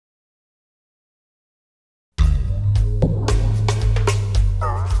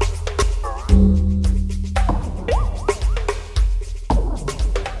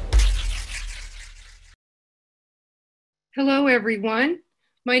Hello, everyone.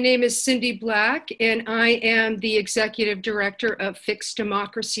 My name is Cindy Black, and I am the Executive Director of Fix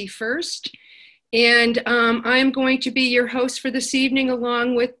Democracy First. And I'm going to be your host for this evening,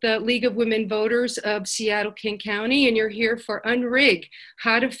 along with the League of Women Voters of Seattle-King County. And you're here for Unrig,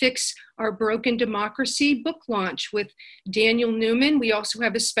 How to Fix Our Broken Democracy book launch with Daniel Newman. We also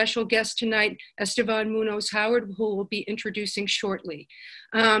have a special guest tonight, Esteban Munoz-Howard, who we'll be introducing shortly.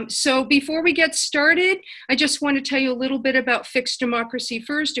 So before we get started, I just want to tell you a little bit about Fix Democracy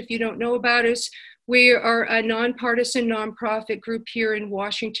First. If you don't know about us, we are a nonpartisan nonprofit group here in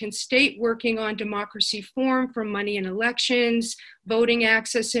Washington State working on democracy reform from money in elections, voting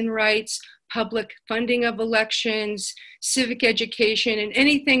access and rights, public funding of elections, civic education, and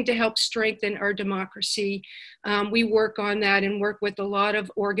anything to help strengthen our democracy. We work on that and work with a lot of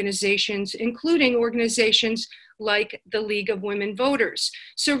organizations, including organizations like the League of Women Voters.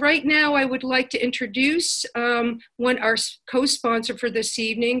 So right now I would like to introduce our co-sponsor for this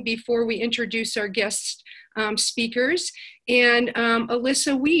evening before we introduce our guest speakers, and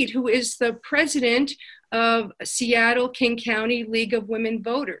Alyssa Weed, who is the president of Seattle-King County League of Women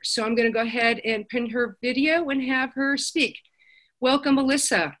Voters. So I'm gonna go ahead and pin her video and have her speak. Welcome,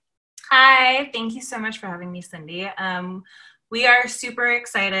 Alyssa. Hi, thank you so much for having me, Cindy. We are super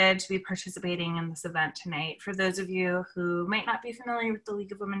excited to be participating in this event tonight. For those of you who might not be familiar with the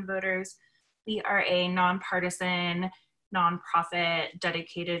League of Women Voters, we are a nonpartisan nonprofit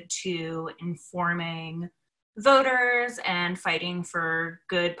dedicated to informing voters and fighting for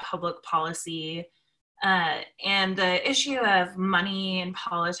good public policy. And the issue of money and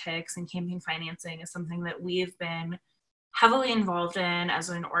politics and campaign financing is something that we've been heavily involved in as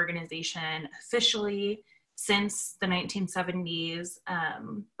an organization officially since the 1970s,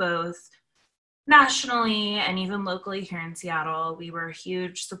 both nationally and even locally here in Seattle. We were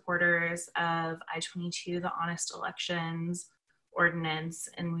huge supporters of I-22, the Honest Elections Ordinance,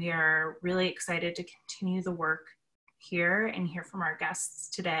 and we are really excited to continue the work here and hear from our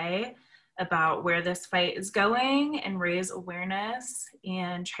guests today about where this fight is going and raise awareness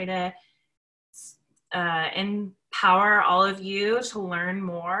and try to empower all of you to learn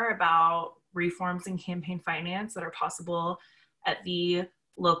more about reforms in campaign finance that are possible at the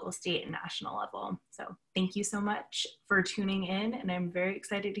local, state, and national level. So thank you so much for tuning in, and I'm very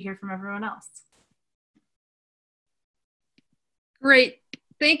excited to hear from everyone else. Great.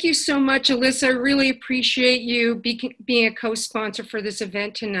 Thank you so much, Alyssa. I really appreciate you being a co-sponsor for this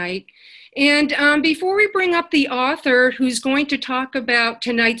event tonight. And before we bring up the author who's going to talk about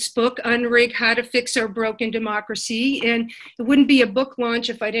tonight's book, Unrig, How to Fix Our Broken Democracy, and it wouldn't be a book launch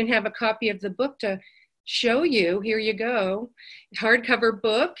if I didn't have a copy of the book to show you. Here you go. Hardcover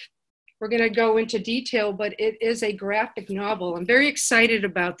book. We're going to go into detail, but it is a graphic novel. I'm very excited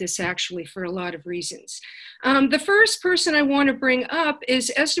about this, actually, for a lot of reasons. The first person I want to bring up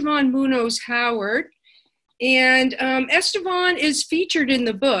is Esteban Munoz-Howard. And Esteban is featured in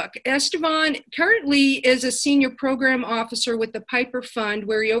the book. Esteban currently is a senior program officer with the Piper Fund,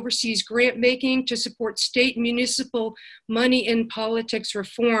 where he oversees grant making to support state and municipal money in politics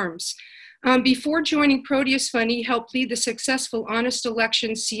reforms. Before joining Proteus Fund, he helped lead the successful Honest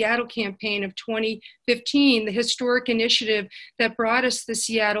Elections Seattle campaign of 2015, the historic initiative that brought us the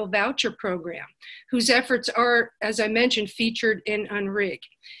Seattle Voucher Program, whose efforts are, as I mentioned, featured in Unrig.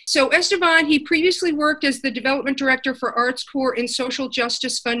 So Esteban, he previously worked as the Development Director for Arts Corps and Social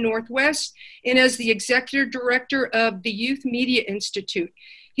Justice Fund Northwest, and as the Executive Director of the Youth Media Institute.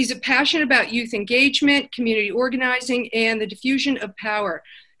 He's passionate about youth engagement, community organizing, and the diffusion of power.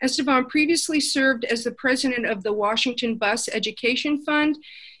 Esteban previously served as the president of the Washington Bus Education Fund,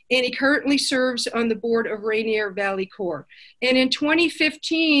 and he currently serves on the board of Rainier Valley Corps. And in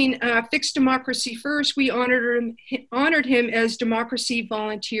 2015, Fix Democracy First, we honored him as Democracy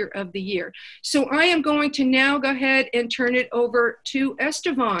Volunteer of the Year. So I am going to now go ahead and turn it over to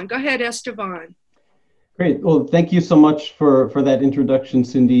Esteban. Go ahead, Esteban. Great. Well, thank you so much for that introduction,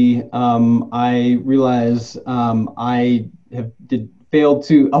 Cindy. I realize I failed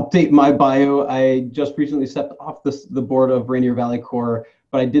to update my bio. I just recently stepped off the board of Rainier Valley Corps,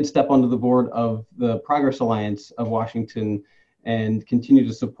 but I did step onto the board of the Progress Alliance of Washington and continue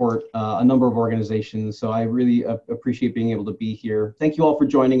to support a number of organizations. So I really appreciate being able to be here. Thank you all for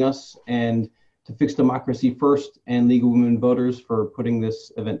joining us, and to Fix Democracy First and League of Women Voters for putting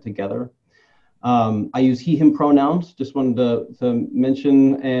this event together. I use he, him pronouns, just wanted to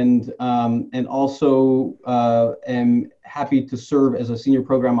mention, and also am happy to serve as a senior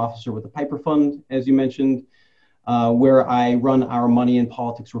program officer with the Piper Fund, as you mentioned, where I run our money and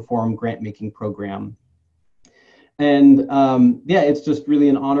politics reform grant making program. And yeah, it's just really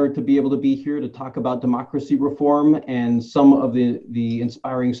an honor to be able to be here to talk about democracy reform and some of the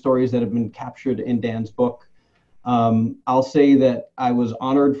inspiring stories that have been captured in Dan's book. I'll say that I was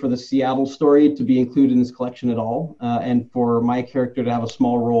honored for the Seattle story to be included in this collection at all, and for my character to have a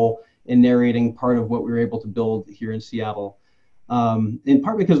small role in narrating part of what we were able to build here in Seattle. In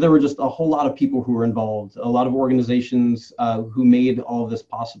part because there were just a whole lot of people who were involved, a lot of organizations who made all of this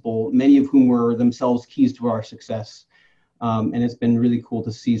possible, many of whom were themselves keys to our success. And it's been really cool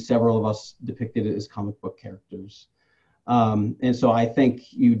to see several of us depicted as comic book characters. And so I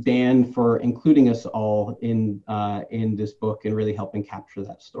thank you, Dan, for including us all in this book and really helping capture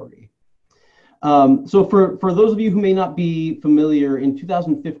that story. So for those of you who may not be familiar, in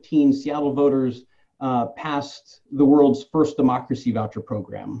 2015, Seattle voters passed the world's first democracy voucher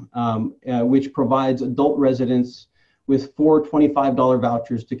program, which provides adult residents with 4 $25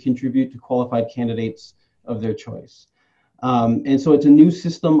 vouchers to contribute to qualified candidates of their choice. And so it's a new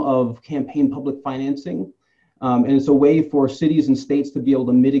system of campaign public financing. And it's a way for cities and states to be able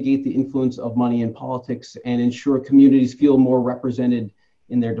to mitigate the influence of money in politics and ensure communities feel more represented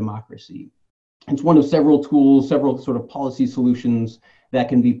in their democracy. It's one of several tools, several sort of policy solutions that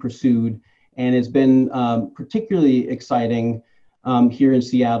can be pursued. And it's been particularly exciting here in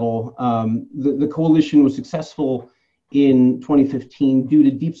Seattle. The coalition was successful in 2015 due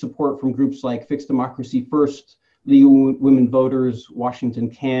to deep support from groups like Fix Democracy First, League of Women Voters, Washington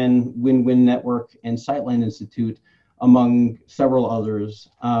Can, Win-Win Network, and Sightline Institute, among several others.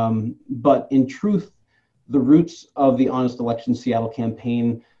 But in truth, the roots of the Honest Elections Seattle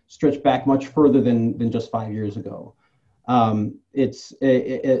campaign stretch back much further than just 5 years ago. Like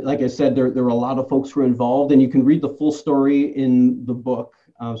I said, there were a lot of folks who were involved, and you can read the full story in the book,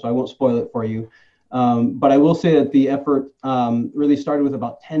 so I won't spoil it for you. But I will say that the effort really started with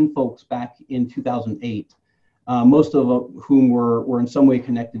about 10 folks back in 2008. Most of whom were in some way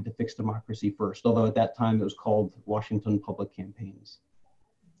connected to Fix Democracy First, although at that time it was called Washington Public Campaigns.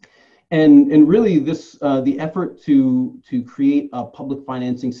 And really this, the effort to create a public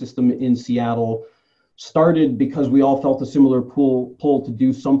financing system in Seattle started because we all felt a similar pull to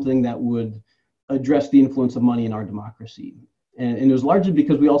do something that would address the influence of money in our democracy. And it was largely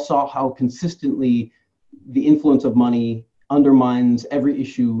because we all saw how consistently the influence of money undermines every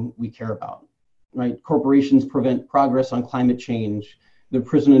issue we care about. Right? Corporations prevent progress on climate change. The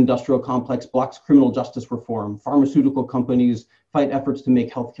prison industrial complex blocks criminal justice reform. Pharmaceutical companies fight efforts to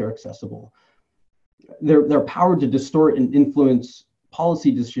make healthcare accessible. Their power to distort and influence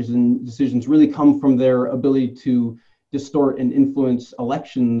policy decisions really come from their ability to distort and influence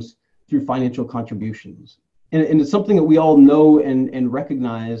elections through financial contributions. And it's something that we all know and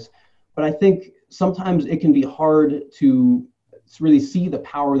recognize, but I think sometimes it can be hard to really see the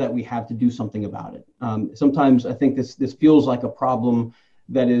power that we have to do something about it. Sometimes I think this feels like a problem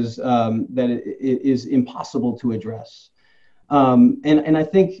that is impossible to address. And I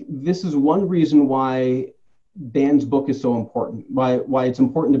think this is one reason why Dan's book is so important, why it's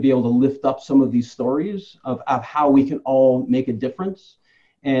important to be able to lift up some of these stories of how we can all make a difference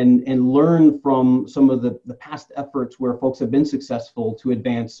and learn from some of the past efforts where folks have been successful to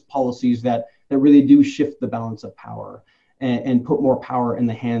advance policies that really do shift the balance of power and put more power in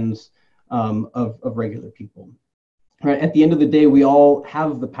the hands of regular people. Right? At the end of the day, we all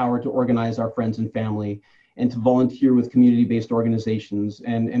have the power to organize our friends and family and to volunteer with community-based organizations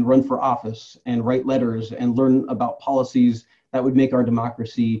and run for office and write letters and learn about policies that would make our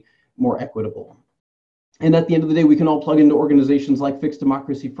democracy more equitable. And at the end of the day, we can all plug into organizations like Fix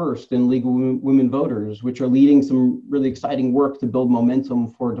Democracy First and League of Women Voters, which are leading some really exciting work to build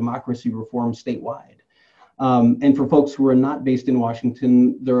momentum for democracy reform statewide. And for folks who are not based in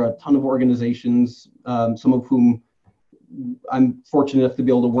Washington, there are a ton of organizations, some of whom I'm fortunate enough to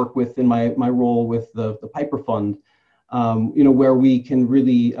be able to work with in my role with the Piper Fund, where we can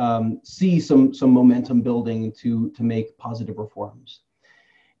really see some momentum building to make positive reforms.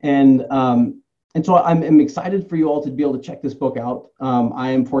 And so I'm excited for you all to be able to check this book out. I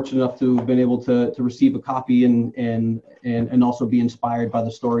am fortunate enough to have been able to receive a copy and also be inspired by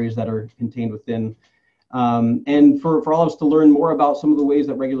the stories that are contained within. And for all of us to learn more about some of the ways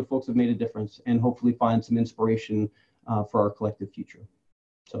that regular folks have made a difference and hopefully find some inspiration for our collective future.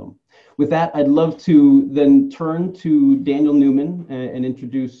 So with that, I'd love to then turn to Daniel Newman and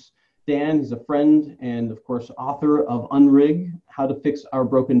introduce Dan. He's a friend and of course, author of Unrig, How to Fix Our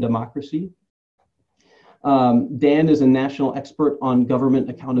Broken Democracy. Dan is a national expert on government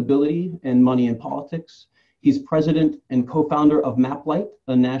accountability and money in politics. He's president and co-founder of MapLight,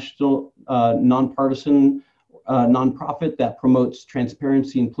 a national nonpartisan nonprofit that promotes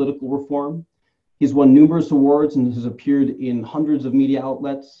transparency in political reform. He's won numerous awards and has appeared in hundreds of media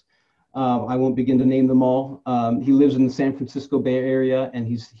outlets. I won't begin to name them all. He lives in the San Francisco Bay Area, and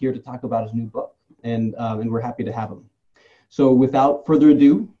he's here to talk about his new book, and we're happy to have him. So without further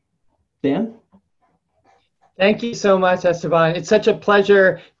ado, Dan? Thank you so much, Esteban. It's such a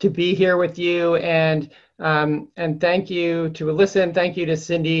pleasure to be here with you, and thank you to Alyssa, and thank you to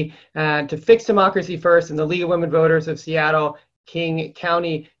Cindy, to Fix Democracy First and the League of Women Voters of Seattle, King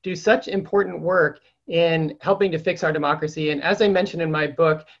County do such important work in helping to fix our democracy. And as I mentioned in my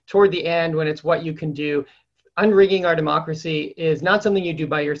book, toward the end, when it's what you can do, unrigging our democracy is not something you do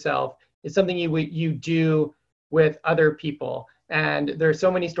by yourself. It's something you do with other people. And there are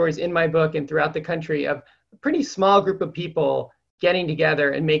so many stories in my book and throughout the country of a pretty small group of people getting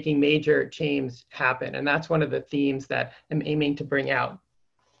together and making major change happen. And that's one of the themes that I'm aiming to bring out.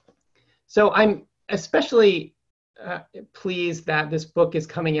 So I'm especially pleased that this book is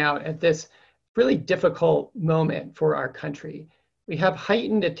coming out at this really difficult moment for our country. We have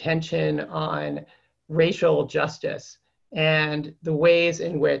heightened attention on racial justice and the ways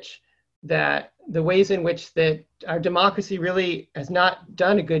in which that our democracy really has not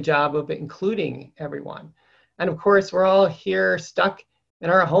done a good job of including everyone. And of course, we're all here stuck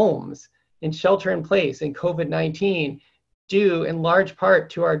in our homes in shelter in place in COVID-19, due in large part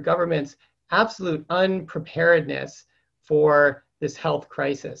to our government's absolute unpreparedness for this health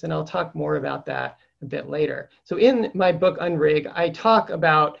crisis. And I'll talk more about that a bit later. So in my book, Unrig, I talk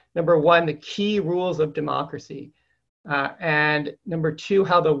about, number one, the key rules of democracy. And number two,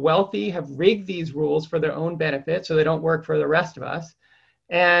 how the wealthy have rigged these rules for their own benefit so they don't work for the rest of us.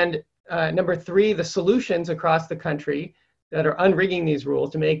 And number three, the solutions across the country that are unrigging these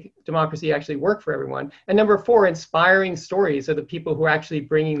rules to make democracy actually work for everyone. And number four, inspiring stories of the people who are actually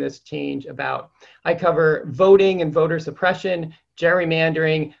bringing this change about. I cover voting and voter suppression,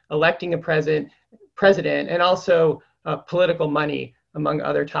 gerrymandering, electing a president, and also political money, among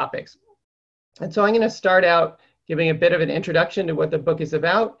other topics. And so I'm going to start out giving a bit of an introduction to what the book is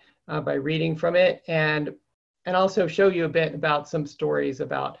about by reading from it, and also show you a bit about some stories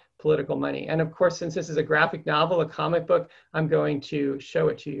about political money. And of course, since this is a graphic novel, a comic book, I'm going to show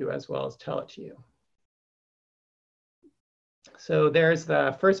it to you as well as tell it to you. So there's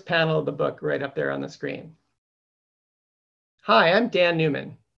the first panel of the book right up there on the screen. Hi, I'm Dan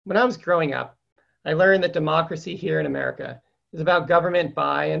Newman. When I was growing up, I learned that democracy here in America is about government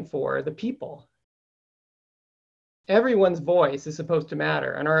by and for the people. Everyone's voice is supposed to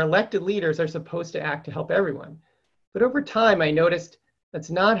matter, and our elected leaders are supposed to act to help everyone. But over time, I noticed that's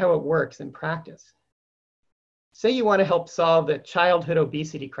not how it works in practice. Say you want to help solve the childhood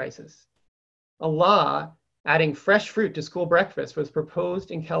obesity crisis. A law adding fresh fruit to school breakfast was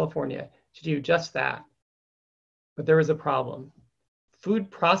proposed in California to do just that. But there was a problem.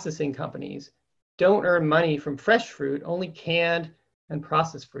 Food processing companies don't earn money from fresh fruit, only canned and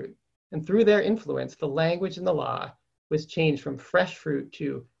processed fruit. And through their influence, the language in the law was changed from fresh fruit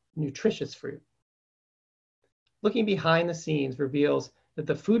to nutritious fruit. Looking behind the scenes reveals that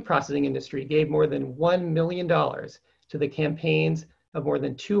the food processing industry gave more than $1 million to the campaigns of more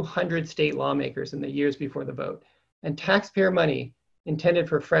than 200 state lawmakers in the years before the vote. And taxpayer money intended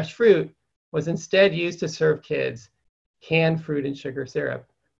for fresh fruit was instead used to serve kids canned fruit and sugar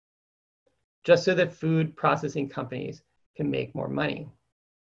syrup, just so that food processing companies can make more money.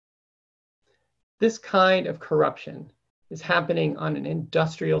 This kind of corruption is happening on an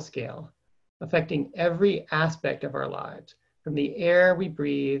industrial scale, affecting every aspect of our lives, from the air we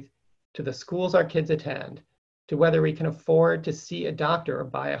breathe, to the schools our kids attend, to whether we can afford to see a doctor or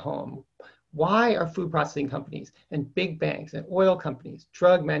buy a home. Why are food processing companies and big banks and oil companies,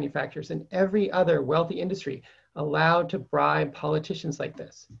 drug manufacturers, and every other wealthy industry allowed to bribe politicians like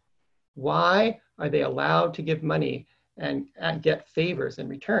this? Why are they allowed to give money and get favors in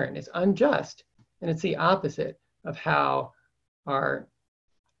return? It's unjust, and it's the opposite of how our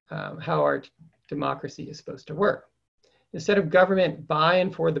democracy is supposed to work. Instead of government by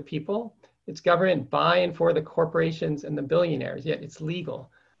and for the people, it's government by and for the corporations and the billionaires, yet it's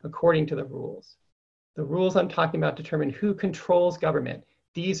legal according to the rules. The rules I'm talking about determine who controls government.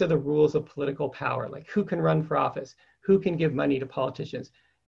 These are the rules of political power, like who can run for office, who can give money to politicians,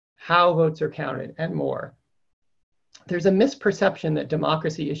 how votes are counted, and more. There's a misperception that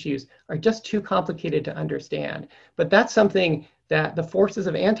democracy issues are just too complicated to understand, but that's something that the forces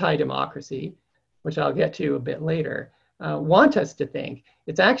of anti-democracy, which I'll get to a bit later, want us to think.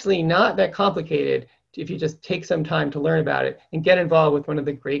 It's actually not that complicated if you just take some time to learn about it and get involved with one of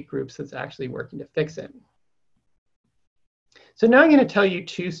the great groups that's actually working to fix it. So now I'm going to tell you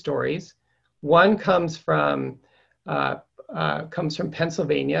two stories. One comes from comes from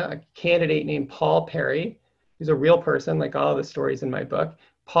Pennsylvania, a candidate named Paul Perry, who's a real person, like all of the stories in my book.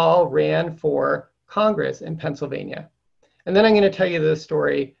 Paul ran for Congress in Pennsylvania. And then I'm going to tell you the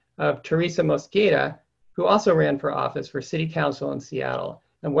story of Teresa Mosqueda, who also ran for office for city council in Seattle,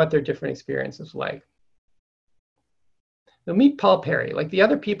 and what their different experiences were like. Now meet Paul Perry. Like the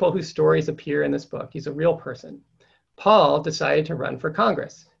other people whose stories appear in this book, he's a real person. Paul decided to run for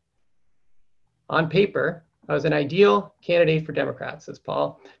Congress. On paper, I was an ideal candidate for Democrats, says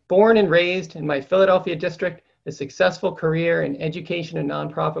Paul. Born and raised in my Philadelphia district, a successful career in education and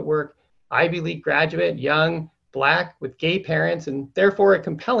nonprofit work, Ivy League graduate, young, Black, with gay parents, and therefore a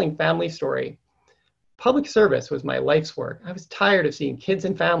compelling family story. Public service was my life's work. I was tired of seeing kids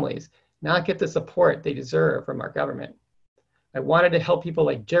and families not get the support they deserve from our government. I wanted to help people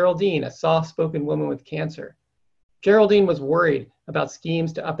like Geraldine, a soft-spoken woman with cancer. Geraldine was worried about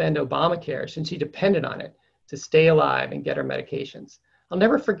schemes to upend Obamacare since she depended on it to stay alive and get her medications. I'll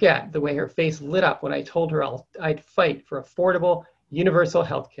never forget the way her face lit up when I told her I'd fight for affordable, universal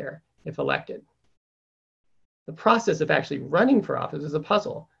health care if elected. The process of actually running for office was a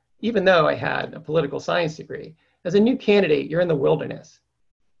puzzle, even though I had a political science degree. As a new candidate, you're in the wilderness.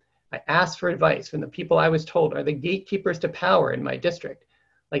 I asked for advice from the people I was told are the gatekeepers to power in my district,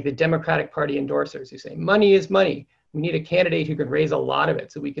 like the Democratic Party endorsers who say, money is money. We need a candidate who can raise a lot of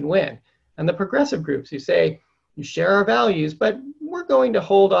it so we can win. And the progressive groups who say, you share our values, but we're going to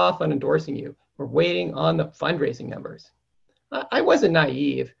hold off on endorsing you. We're waiting on the fundraising numbers. I wasn't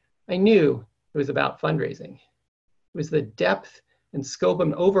naive. I knew it was about fundraising. It was the depth and scope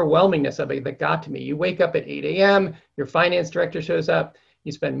and overwhelmingness of it that got to me. You wake up at 8 a.m., your finance director shows up,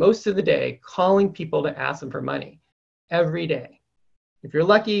 you spend most of the day calling people to ask them for money, every day. If you're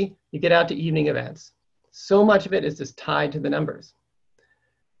lucky, you get out to evening events. So much of it is just tied to the numbers.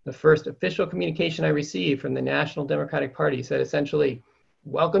 The first official communication I received from the National Democratic Party said essentially,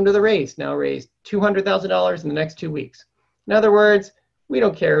 welcome to the race, now raise $200,000 in the next 2 weeks. In other words, we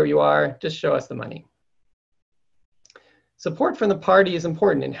don't care who you are, just show us the money. Support from the party is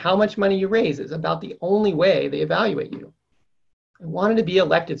important, and how much money you raise is about the only way they evaluate you. I wanted to be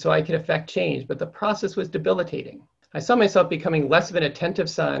elected so I could affect change, but the process was debilitating. I saw myself becoming less of an attentive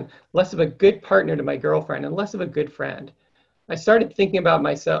son, less of a good partner to my girlfriend, and less of a good friend. I started thinking about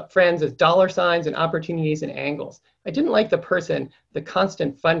myself, friends as dollar signs and opportunities and angles. I didn't like the person the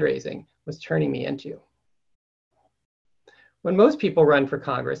constant fundraising was turning me into. When most people run for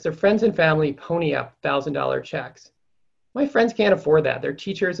Congress, their friends and family pony up $1,000 checks. My friends can't afford that. They're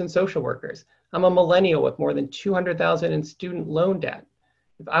teachers and social workers. I'm a millennial with more than $200,000 in student loan debt.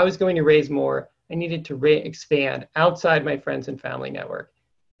 If I was going to raise more, I needed to expand outside my friends and family network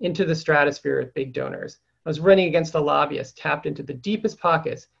into the stratosphere of big donors. I was running against a lobbyist tapped into the deepest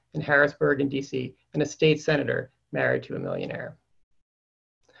pockets in Harrisburg and DC, and a state senator married to a millionaire.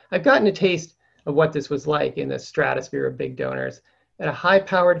 I've gotten a taste of what this was like in the stratosphere of big donors. At a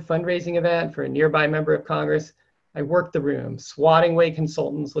high-powered fundraising event for a nearby member of Congress, I worked the room, swatting away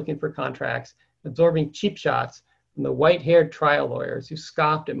consultants looking for contracts, absorbing cheap shots from the white-haired trial lawyers who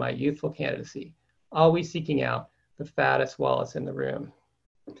scoffed at my youthful candidacy, always seeking out the fattest Wallace in the room.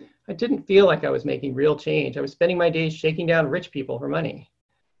 I didn't feel like I was making real change. I was spending my days shaking down rich people for money.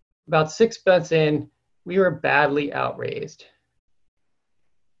 About 6 months in, we were badly outraised.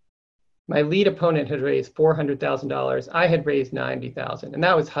 My lead opponent had raised $400,000. I had raised $90,000, and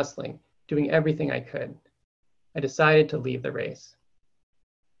that was hustling, doing everything I could. I decided to leave the race.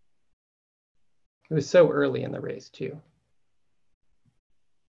 It was so early in the race, too.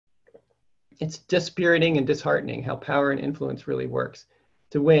 It's dispiriting and disheartening how power and influence really works.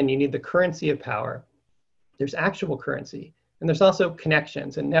 To win, you need the currency of power. There's actual currency, and there's also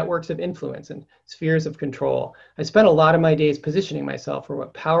connections and networks of influence and spheres of control. I spent a lot of my days positioning myself for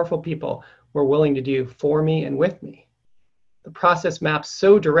what powerful people were willing to do for me and with me. The process maps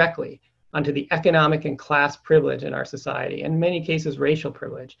so directly onto the economic and class privilege in our society, and in many cases racial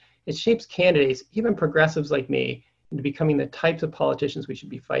privilege. It shapes candidates, even progressives like me, into becoming the types of politicians we should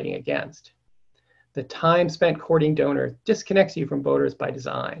be fighting against. The time spent courting donors disconnects you from voters by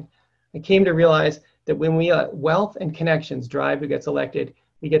design. I came to realize that when we let wealth and connections drive who gets elected,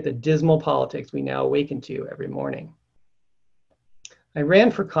 we get the dismal politics we now awaken to every morning. I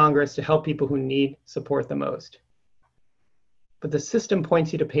ran for Congress to help people who need support the most. But the system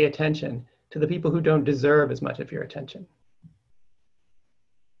points you to pay attention to the people who don't deserve as much of your attention.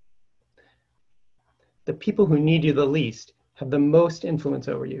 The people who need you the least have the most influence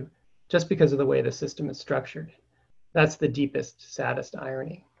over you just because of the way the system is structured. That's the deepest, saddest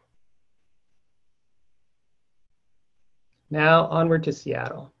irony. Now onward to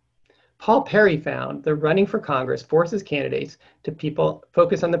Seattle. Paul Perry found that running for Congress forces candidates to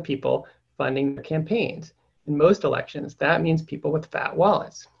focus on the people funding their campaigns. In most elections, that means people with fat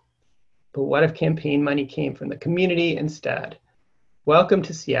wallets. But what if campaign money came from the community instead? Welcome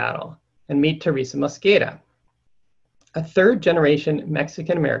to Seattle, and meet Teresa Mosqueda, a third-generation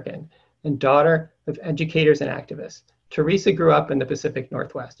Mexican-American and daughter of educators and activists. Teresa grew up in the Pacific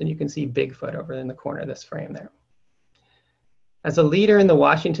Northwest, and you can see Bigfoot over in the corner of this frame there. As a leader in the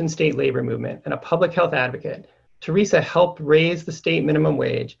Washington state labor movement and a public health advocate, Teresa helped raise the state minimum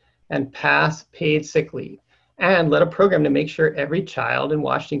wage and pass paid sick leave, and led a program to make sure every child in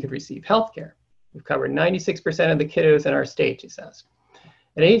Washington could receive health care. We've covered 96% of the kiddos in our state, she says.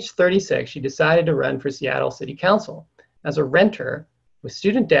 At age 36, she decided to run for Seattle City Council. As a renter with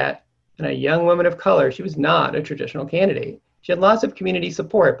student debt and a young woman of color, she was not a traditional candidate. She had lots of community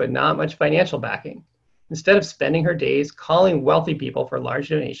support, but not much financial backing. Instead of spending her days calling wealthy people for a large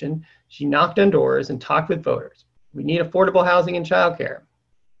donation, she knocked on doors and talked with voters. We need affordable housing and childcare.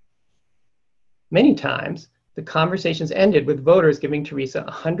 Many times, the conversations ended with voters giving Teresa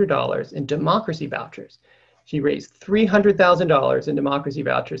 $100 in democracy vouchers. She raised $300,000 in democracy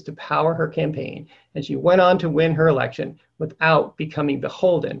vouchers to power her campaign, and she went on to win her election without becoming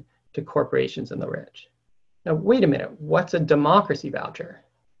beholden to corporations and the rich. Now, wait a minute, what's a democracy voucher?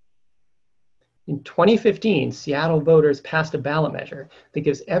 In 2015, Seattle voters passed a ballot measure that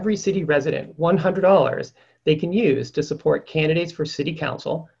gives every city resident $100 they can use to support candidates for city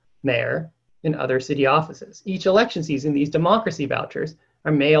council, mayor, and other city offices. Each election season, these democracy vouchers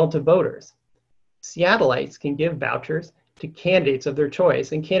are mailed to voters. Seattleites can give vouchers to candidates of their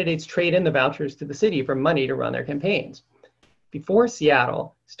choice, and candidates trade in the vouchers to the city for money to run their campaigns. Before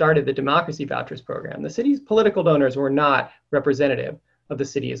Seattle started the democracy vouchers program, the city's political donors were not representative of the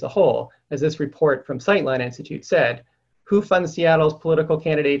city as a whole. As this report from Sightline Institute said, who funds Seattle's political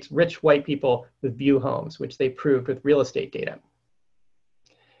candidates? Rich white people with view homes, which they proved with real estate data.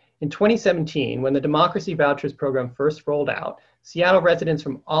 In 2017, when the democracy vouchers program first rolled out, Seattle residents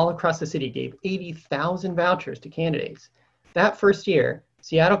from all across the city gave 80,000 vouchers to candidates. That first year,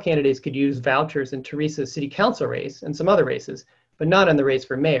 Seattle candidates could use vouchers in Teresa's city council race and some other races, but not in the race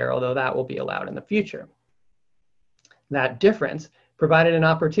for mayor, although that will be allowed in the future. That difference provided an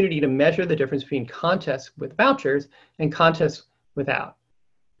opportunity to measure the difference between contests with vouchers and contests without.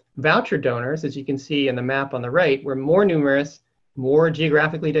 Voucher donors, as you can see in the map on the right, were more numerous, more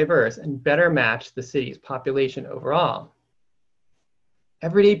geographically diverse, and better matched the city's population overall.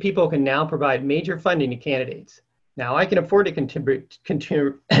 Everyday people can now provide major funding to candidates. Now I can afford to contribute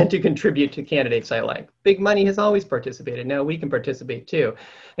to candidates I like. Big money has always participated. Now we can participate too.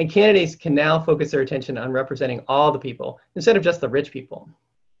 And candidates can now focus their attention on representing all the people instead of just the rich people.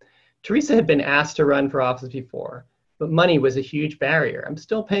 Teresa had been asked to run for office before, but money was a huge barrier. I'm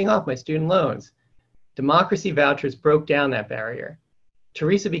still paying off my student loans. Democracy vouchers broke down that barrier.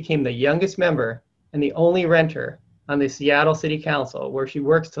 Teresa became the youngest member and the only renter on the Seattle City Council, where she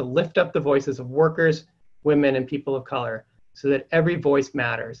works to lift up the voices of workers, women, and people of color so that every voice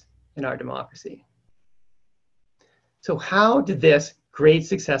matters in our democracy. So how did this great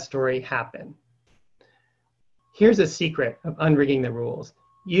success story happen? Here's a secret of unrigging the rules.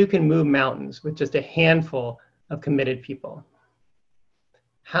 You can move mountains with just a handful of committed people.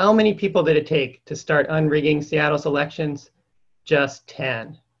 How many people did it take to start unrigging Seattle's elections? Just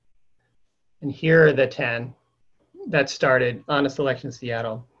 10. And here are the 10 that started Honest Election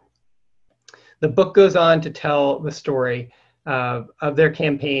Seattle. The book goes on to tell the story of their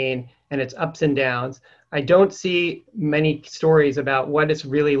campaign and its ups and downs. I don't see many stories about what it's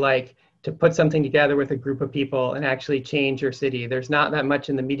really like to put something together with a group of people and actually change your city. There's not that much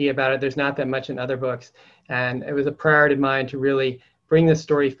in the media about it. There's not that much in other books. And it was a priority of mine to really bring this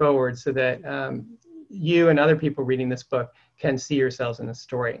story forward so that you and other people reading this book can see yourselves in the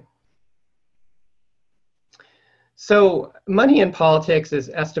story. So money in politics, as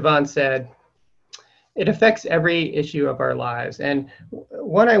Esteban said, it affects every issue of our lives. And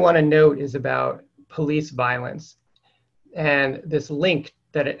what I want to note is about police violence and this link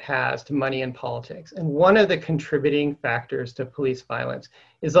that it has to money in politics. And one of the contributing factors to police violence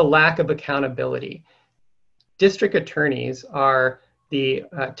is a lack of accountability. District attorneys are the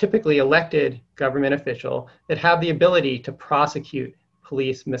typically elected government official that have the ability to prosecute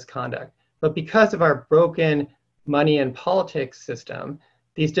police misconduct. But because of our broken money in politics system,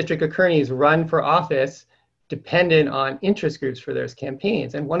 these district attorneys run for office dependent on interest groups for their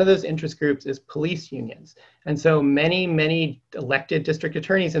campaigns. And one of those interest groups is police unions. And so many elected district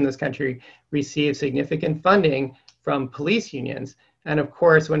attorneys in this country receive significant funding from police unions. And of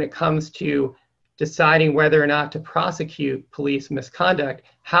course, when it comes to deciding whether or not to prosecute police misconduct,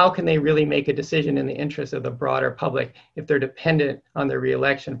 how can they really make a decision in the interest of the broader public if they're dependent on their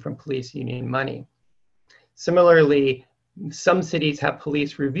reelection from police union money? Similarly, some cities have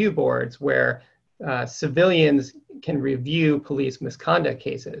police review boards where civilians can review police misconduct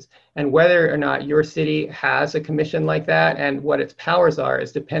cases. And whether or not your city has a commission like that and what its powers are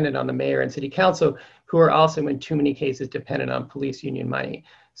is dependent on the mayor and city council, who are also in too many cases dependent on police union money.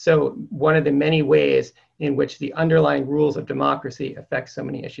 So one of the many ways in which the underlying rules of democracy affect so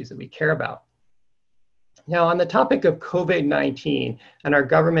many issues that we care about. Now, on the topic of COVID-19 and our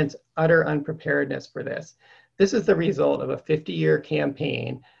government's utter unpreparedness for this, this is the result of a 50-year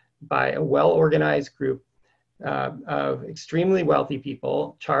campaign by a well-organized group of extremely wealthy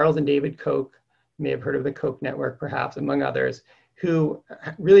people, Charles and David Koch, you may have heard of the Koch network perhaps, among others, who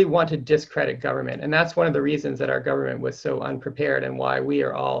really want to discredit government. And that's one of the reasons that our government was so unprepared and why we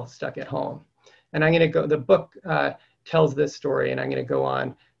are all stuck at home. And I'm gonna go, the book tells this story, and I'm gonna go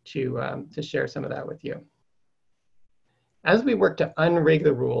on to share some of that with you. As we work to unrig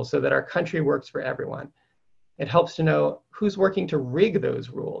the rules so that our country works for everyone, it helps to know who's working to rig those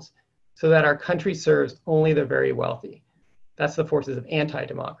rules so that our country serves only the very wealthy. That's the forces of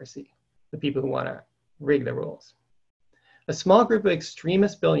anti-democracy, the people who want to rig the rules. A small group of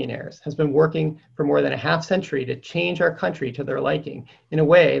extremist billionaires has been working for more than a half century to change our country to their liking in a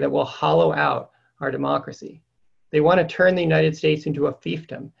way that will hollow out our democracy. They want to turn the United States into a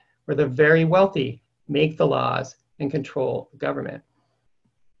fiefdom where the very wealthy make the laws and control the government.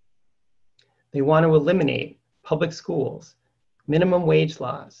 They want to eliminate public schools, minimum wage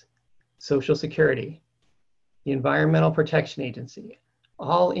laws, Social Security, the Environmental Protection Agency,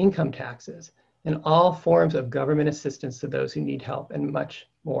 all income taxes, and all forms of government assistance to those who need help, and much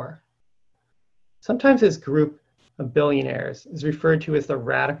more. Sometimes this group of billionaires is referred to as the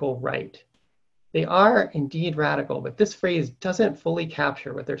radical right. They are indeed radical, but this phrase doesn't fully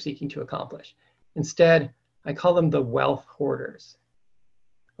capture what they're seeking to accomplish. Instead, I call them the wealth hoarders.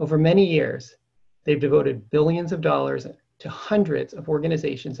 Over many years, they've devoted billions of dollars to hundreds of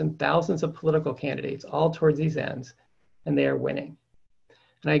organizations and thousands of political candidates, all towards these ends, and they are winning.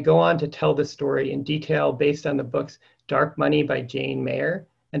 And I go on to tell this story in detail based on the books Dark Money by Jane Mayer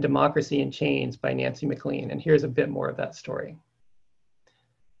and Democracy in Chains by Nancy McLean. And here's a bit more of that story.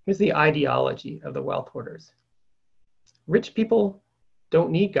 Here's the ideology of the wealth hoarders. Rich people don't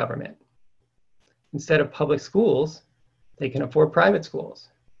need government. Instead of public schools, they can afford private schools.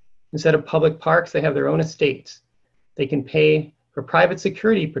 Instead of public parks, they have their own estates. They can pay for private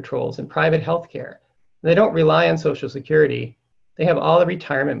security patrols and private health care. They don't rely on Social Security. They have all the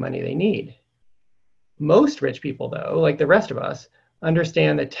retirement money they need. Most rich people, though, like the rest of us,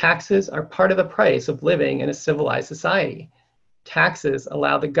 understand that taxes are part of the price of living in a civilized society. Taxes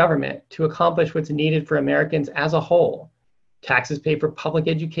allow the government to accomplish what's needed for Americans as a whole. Taxes pay for public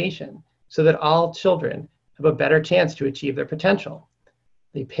education so that all children have a better chance to achieve their potential.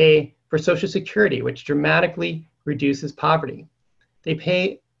 They pay for Social Security, which dramatically reduces poverty. They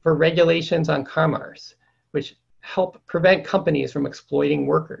pay for regulations on commerce, which help prevent companies from exploiting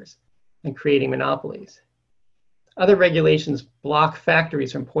workers and creating monopolies. Other regulations block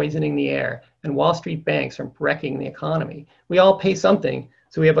factories from poisoning the air and Wall Street banks from wrecking the economy. We all pay something,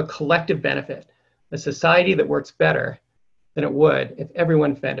 so we have a collective benefit, a society that works better than it would if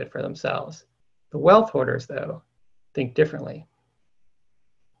everyone fended for themselves. The wealth hoarders, though, think differently.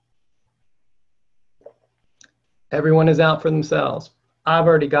 Everyone is out for themselves. I've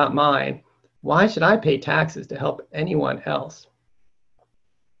already got mine. Why should I pay taxes to help anyone else?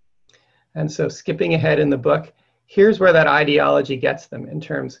 And so skipping ahead in the book, here's where that ideology gets them in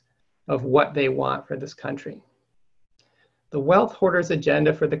terms of what they want for this country. The wealth hoarders'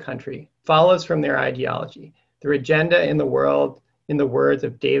 agenda for the country follows from their ideology. Their agenda in the world, in the words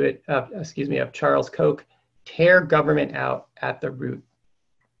of Charles Koch, tear government out at the root.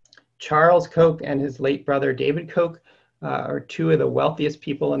 Charles Koch and his late brother David Koch are two of the wealthiest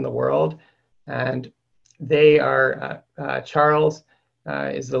people in the world, and they are Charles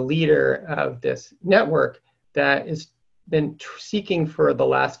is the leader of this network that has been seeking for the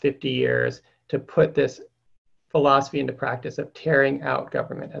last 50 years to put this philosophy into practice of tearing out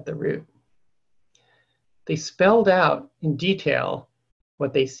government at the root. They spelled out in detail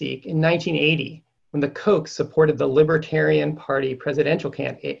what they seek in 1980 when the Kochs supported the Libertarian Party presidential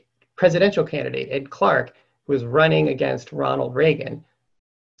candidate Ed Clark, who was running against Ronald Reagan,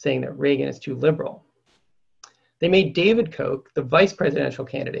 saying that Reagan is too liberal. They made David Koch the vice presidential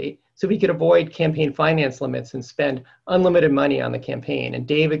candidate so he could avoid campaign finance limits and spend unlimited money on the campaign. And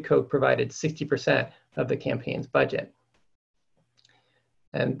David Koch provided 60% of the campaign's budget.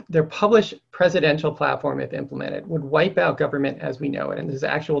 And their published presidential platform, if implemented, would wipe out government as we know it. And this is an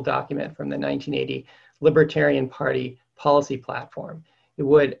actual document from the 1980 Libertarian Party policy platform. It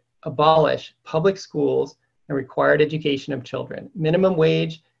would abolish public schools and required education of children, minimum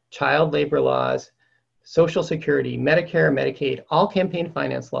wage, child labor laws, Social Security, Medicare, Medicaid, all campaign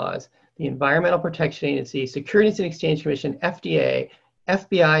finance laws, the Environmental Protection Agency, Securities and Exchange Commission, FDA,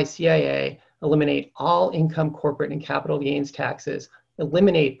 FBI, CIA, eliminate all income, corporate, and capital gains taxes,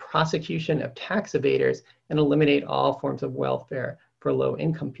 eliminate prosecution of tax evaders, and eliminate all forms of welfare for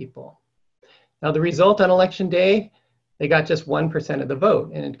low-income people. Now, the result on election day, they got just 1% of the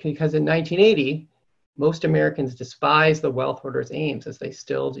vote. And because in 1980, most Americans despised the wealth hoarders' aims, as they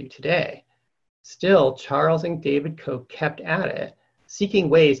still do today. Still, Charles and David Koch kept at it, seeking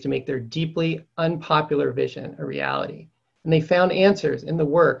ways to make their deeply unpopular vision a reality. And they found answers in the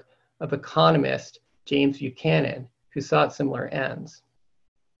work of economist James Buchanan, who sought similar ends.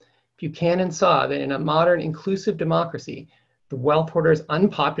 Buchanan saw that in a modern inclusive democracy, the wealth hoarders'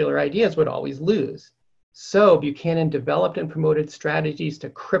 unpopular ideas would always lose. So Buchanan developed and promoted strategies to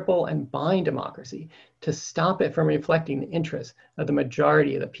cripple and bind democracy, to stop it from reflecting the interests of the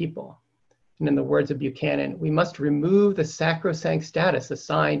majority of the people. And in the words of Buchanan, we must remove the sacrosanct status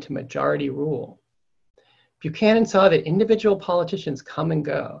assigned to majority rule. Buchanan saw that individual politicians come and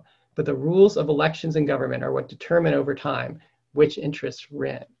go, but the rules of elections and government are what determine over time which interests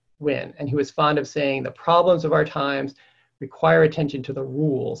win. And he was fond of saying the problems of our times require attention to the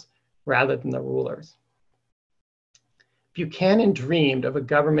rules rather than the rulers. Buchanan dreamed of a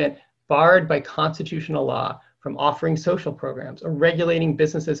government barred by constitutional law from offering social programs or regulating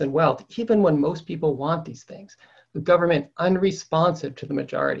businesses and wealth, even when most people want these things. The government unresponsive to the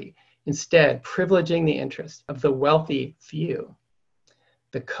majority, instead privileging the interests of the wealthy few.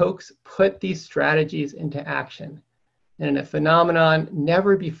 The Kochs put these strategies into action. And in a phenomenon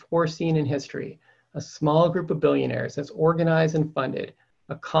never before seen in history, a small group of billionaires has organized and funded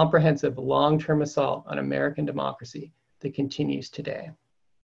a comprehensive long-term assault on American democracy that continues today.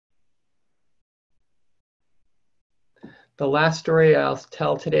 The last story I'll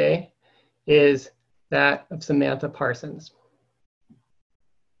tell today is that of Samantha Parsons.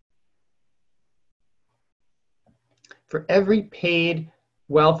 For every paid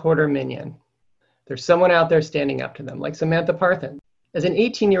wealth hoarder minion, there's someone out there standing up to them, like Samantha Parsons. As an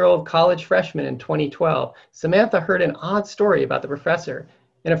 18-year-old college freshman in 2012, Samantha heard an odd story about the professor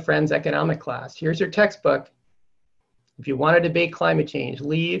in a friend's economic class. Here's your textbook. If you want to debate climate change,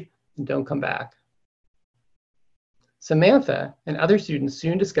 leave and don't come back. Samantha and other students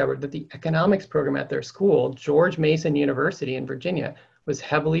soon discovered that the economics program at their school, George Mason University in Virginia, was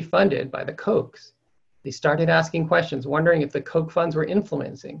heavily funded by the Kochs. They started asking questions, wondering if the Koch funds were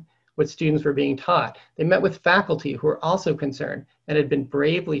influencing what students were being taught. They met with faculty who were also concerned and had been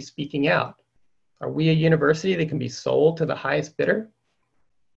bravely speaking out. Are we a university that can be sold to the highest bidder?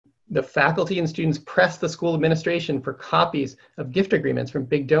 The faculty and students pressed the school administration for copies of gift agreements from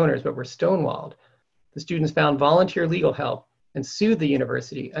big donors, but were stonewalled. The students found volunteer legal help and sued the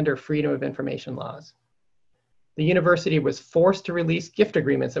university under Freedom of Information laws. The university was forced to release gift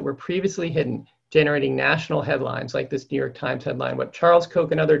agreements that were previously hidden, generating national headlines like this New York Times headline, what Charles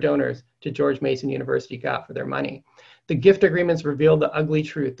Koch and other donors to George Mason University got for their money. The gift agreements revealed the ugly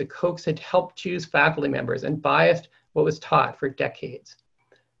truth. The Kochs had helped choose faculty members and biased what was taught for decades.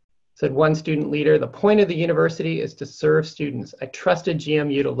 Said one student leader, the point of the university is to serve students. I trusted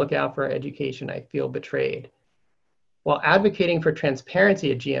GMU to look out for our education. I feel betrayed. While advocating for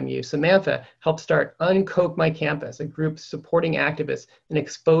transparency at GMU, Samantha helped start Uncoke My Campus, a group supporting activists in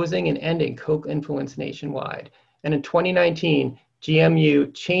exposing and ending Koch influence nationwide. And in 2019,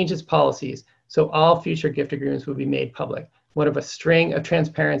 GMU changed its policies so all future gift agreements will be made public, one of a string of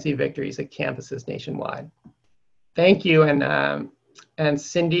transparency victories at campuses nationwide. Thank you, and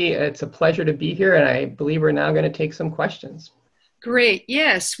Cindy, it's a pleasure to be here, and I believe we're now going to take some questions. Great.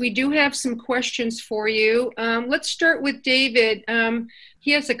 Yes, we do have some questions for you. Let's start with David.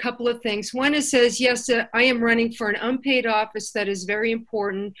 He has a couple of things. One is says, yes, I am running for an unpaid office that is very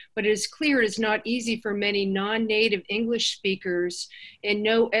important, but it is clear it is not easy for many non-native English speakers and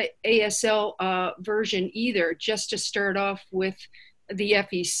no ASL version either, just to start off with the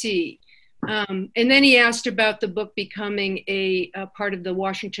FEC. And then he asked about the book becoming a part of the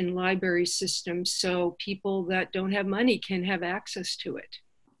Washington library system so people that don't have money can have access to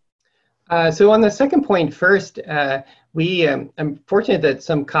it. So on the second point first, I'm fortunate that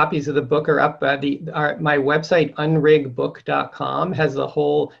some copies of the book are up. My website, unrigbook.com, has the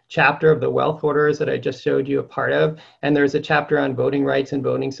whole chapter of the wealth orders that I just showed you a part of. And there's a chapter on voting rights and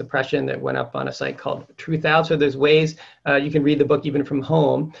voting suppression that went up on a site called Truth Out. So there's ways you can read the book even from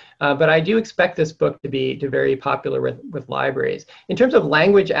home. But I do expect this book to be very popular with libraries. In terms of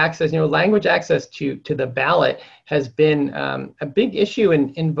language access, language access to the ballot has been a big issue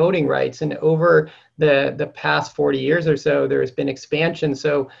in voting rights. And over the past 40 years or so, there has been expansion.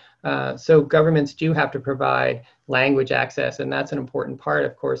 So governments do have to provide language access, and that's an important part,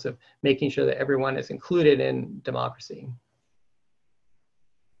 of course, of making sure that everyone is included in democracy.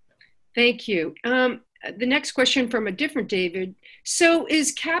 Thank you. The next question from a different David. So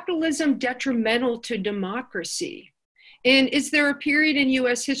is capitalism detrimental to democracy? And is there a period in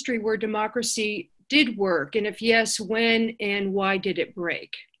US history where democracy did work? And if yes, when and why did it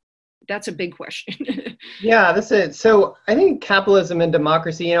break? That's a big question. Yeah, that's it. So I think capitalism and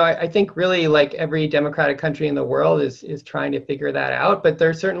democracy, I think really like every democratic country in the world is trying to figure that out. But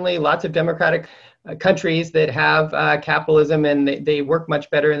there's certainly lots of democratic countries that have capitalism, and they work much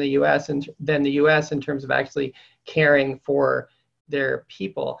better in the US than the US in terms of actually caring for their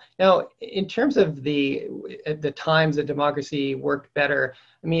people. Now, in terms of the times that democracy worked better,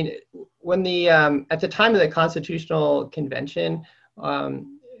 I mean, when at the time of the Constitutional Convention,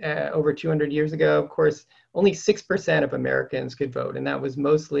 over 200 years ago, of course, only 6% of Americans could vote, and that was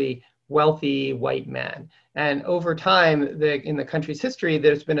mostly wealthy white men. And over time, in the country's history,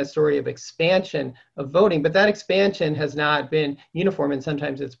 there's been a story of expansion of voting, but that expansion has not been uniform, and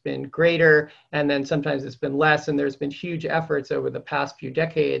sometimes it's been greater, and then sometimes it's been less. And there's been huge efforts over the past few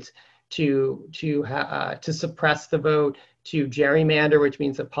decades to suppress the vote, to gerrymander, which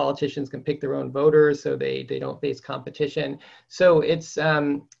means that politicians can pick their own voters so they don't face competition. So it's,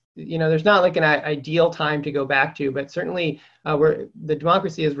 there's not like an ideal time to go back to, but certainly the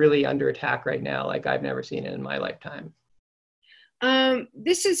democracy is really under attack right now, like I've never seen it in my lifetime.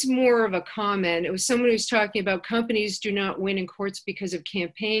 This is more of a comment. It was someone who's talking about companies do not win in courts because of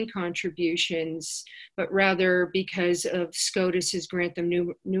campaign contributions, but rather because of SCOTUS's grant them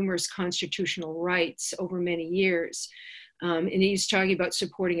numerous constitutional rights over many years. And he's talking about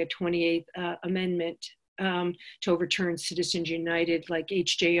supporting a 28th Amendment to overturn Citizens United, like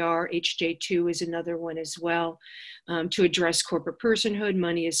HJR. HJ2 is another one as well, to address corporate personhood,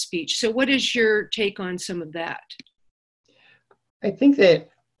 money as speech. So what is your take on some of that? I think that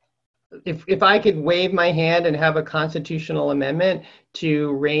if I could wave my hand and have a constitutional amendment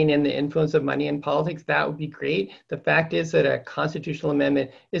to rein in the influence of money in politics, that would be great. The fact is that a constitutional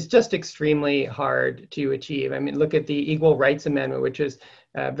amendment is just extremely hard to achieve. I mean, look at the Equal Rights Amendment, which is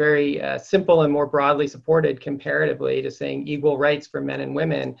very simple and more broadly supported comparatively to saying equal rights for men and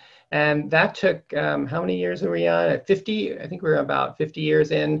women. And that took, how many years are we on? 50, I think we're about 50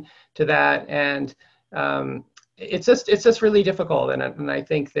 years in to that. And it's just really difficult, and I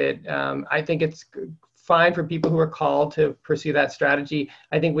think that I think it's fine for people who are called to pursue that strategy.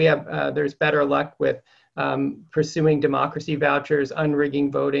 I think we have there's better luck with pursuing democracy vouchers,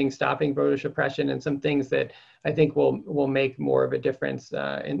 unrigging voting, stopping voter suppression, and some things that I think will make more of a difference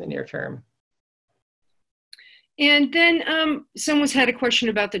in the near term. And then someone's had a question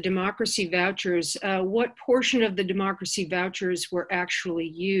about the democracy vouchers. What portion of the democracy vouchers were actually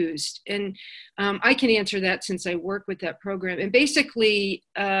used? And I can answer that since I work with that program. And basically,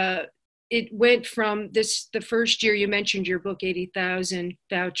 it went from the first year you mentioned your book, 80,000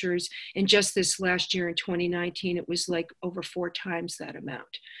 vouchers. And just this last year in 2019, it was like over 4 times that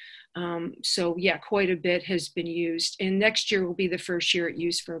amount. So yeah, quite a bit has been used. And next year will be the first year it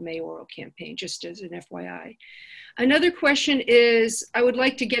used for a mayoral campaign, just as an FYI. Another question is, I would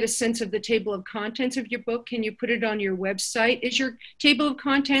like to get a sense of the table of contents of your book. Can you put it on your website? Is your table of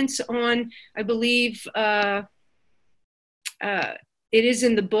contents on, I believe, it is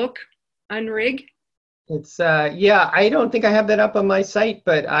in the book, Unrig? It's, yeah, I don't think I have that up on my site,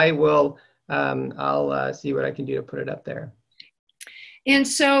 but I will, I'll see what I can do to put it up there. And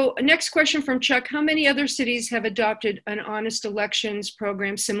so next question from Chuck, how many other cities have adopted an honest elections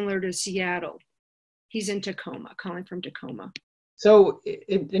program similar to Seattle? He's in Tacoma, calling from Tacoma. So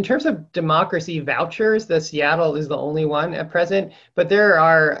in terms of democracy vouchers, Seattle is the only one at present, but there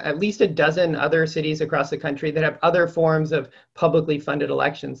are at least a dozen other cities across the country that have other forms of publicly funded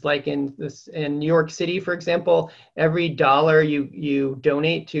elections. Like in New York City, for example, every dollar you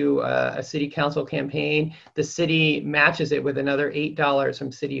donate to a city council campaign, the city matches it with another $8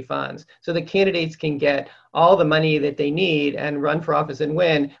 from city funds. So the candidates can get all the money that they need and run for office and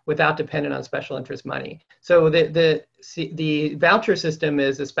win without depending on special interest money. So the voucher system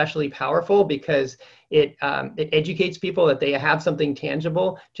is especially powerful because it educates people that they have something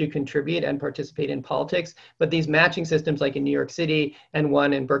tangible to contribute and participate in politics. But these matching systems, like in New York City and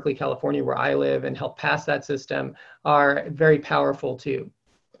one in Berkeley, California, where I live and help pass that system, are very powerful too.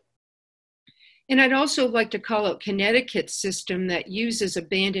 And I'd also like to call out Connecticut's system that uses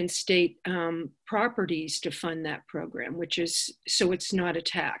abandoned state properties to fund that program, which is, so it's not a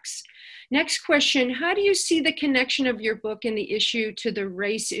tax. Next question, how do you see the connection of your book and the issue to the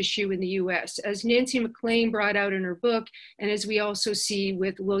race issue in the US, as Nancy McLean brought out in her book, and as we also see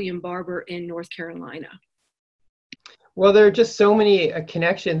with William Barber in North Carolina? Well, there are just so many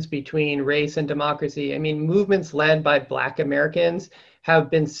connections between race and democracy. I mean, movements led by Black Americans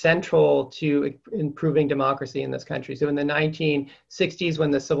have been central to improving democracy in this country. So in the 1960s, when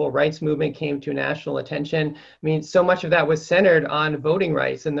the civil rights movement came to national attention, I mean, so much of that was centered on voting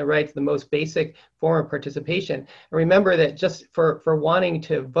rights and the rights, the most basic form of participation. And remember that just for wanting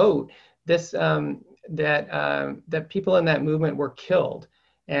to vote, this that people in that movement were killed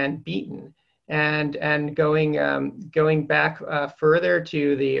and beaten. And going back further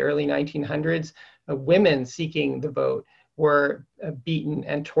to the early 1900s, women seeking the vote were beaten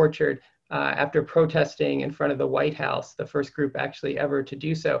and tortured after protesting in front of the White House, the first group actually ever to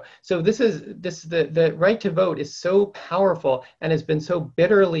do so. So the right to vote is so powerful and has been so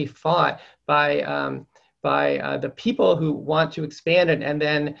bitterly fought by the people who want to expand it, and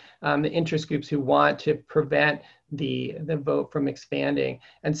then the interest groups who want to prevent the vote from expanding.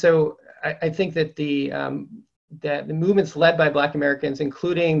 And so I think that that the movements led by Black Americans,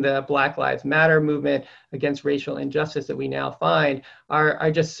 including the Black Lives Matter movement against racial injustice that we now find,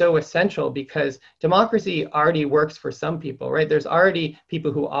 are just so essential, because democracy already works for some people, right? There's already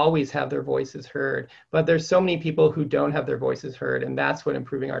people who always have their voices heard, but there's so many people who don't have their voices heard, and that's what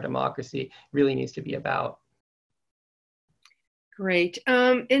improving our democracy really needs to be about. Great.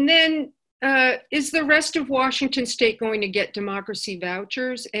 And then is the rest of Washington state going to get democracy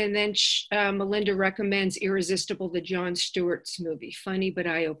vouchers? And then Melinda recommends Irresistible, the Jon Stewart's movie. Funny, but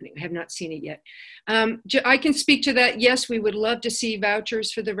eye-opening. I have not seen it yet. I can speak to that. Yes, we would love to see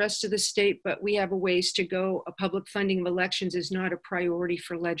vouchers for the rest of the state, but we have a ways to go. A public funding of elections is not a priority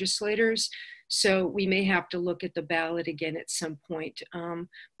for legislators. So we may have to look at the ballot again at some point,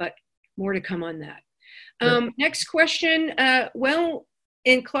 but more to come on that. Next question. Well,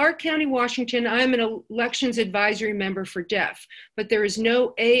 in Clark County, Washington, I'm an elections advisory member for deaf, but there is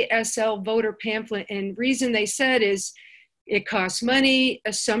no ASL voter pamphlet. And reason they said is it costs money,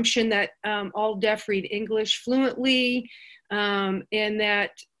 assumption that all deaf read English fluently, and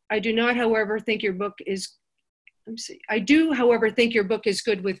that I do not, however, think your book is, I do, however, think your book is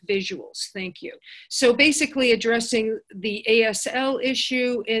good with visuals. Thank you. So basically addressing the ASL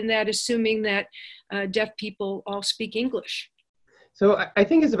issue, and that assuming that deaf people all speak English. So I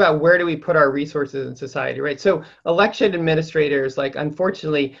think it's about where do we put our resources in society, right? So election administrators, like,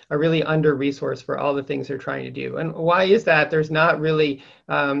 unfortunately, are really under-resourced for all the things they're trying to do. And why is that? There's not really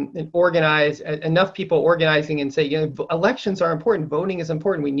enough people organizing and say, you know, elections are important, voting is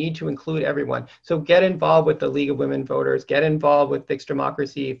important, we need to include everyone. So get involved with the League of Women Voters, get involved with Fixed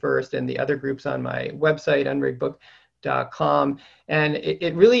Democracy First and the other groups on my website, unrigged.com. And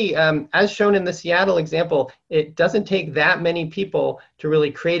it really, as shown in the Seattle example, it doesn't take that many people to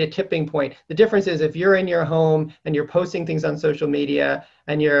really create a tipping point. The difference is if you're in your home and you're posting things on social media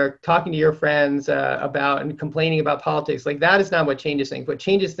and you're talking to your friends about and complaining about politics, like, that is not what changes things. What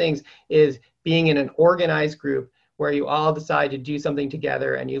changes things is being in an organized group where you all decide to do something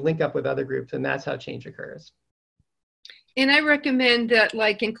together and you link up with other groups, and that's how change occurs. And I recommend that,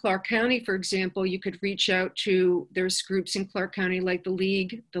 like in Clark County, for example, you could reach out to, there's groups in Clark County like the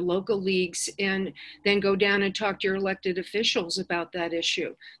League, the local leagues, and then go down and talk to your elected officials about that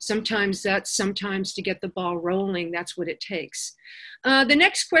issue. Sometimes to get the ball rolling, that's what it takes. The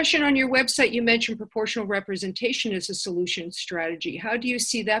next question on your website, you mentioned proportional representation as a solution strategy. How do you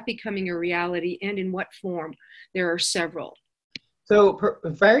see that becoming a reality, and in what form? There are several. So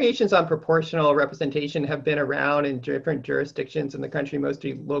variations on proportional representation have been around in different jurisdictions in the country,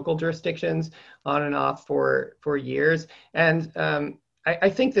 mostly local jurisdictions, on and off for years. And I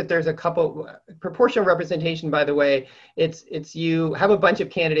think that there's a couple. Proportional representation, by the way, it's you have a bunch of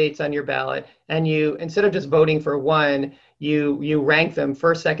candidates on your ballot, and you, instead of just voting for one, you rank them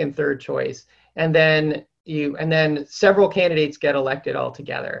first, second, third choice. And then and then several candidates get elected all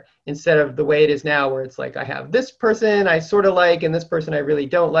together, instead of the way it is now where it's like, I have this person I sort of like and this person I really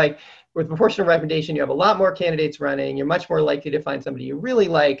don't like. With proportional representation, you have a lot more candidates running. You're much more likely to find somebody you really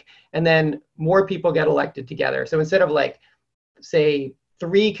like, and then more people get elected together. So instead of like, say,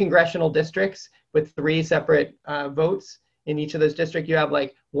 3 congressional districts with 3 separate votes in each of those districts, you have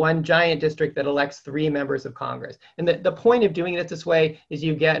like 1 giant district that elects 3 members of Congress. And the point of doing it this way is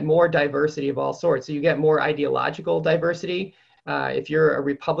you get more diversity of all sorts. So you get more ideological diversity. If you're a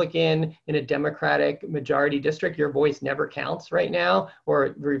Republican in a Democratic majority district, your voice never counts right now.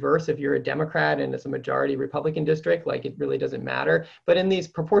 Or reverse, if you're a Democrat and it's a majority Republican district, like it really doesn't matter. But in these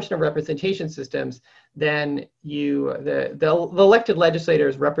proportional representation systems, then the elected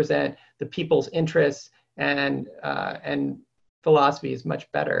legislators represent the people's interests and philosophies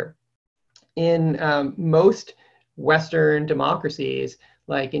much better. In most Western democracies,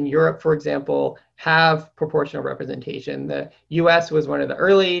 like in Europe, for example, have proportional representation. The US was one of the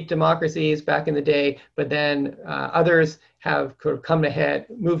early democracies back in the day, but then others have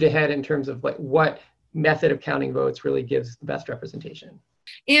moved ahead in terms of like what method of counting votes really gives the best representation.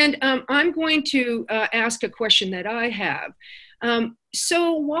 And I'm going to ask a question that I have.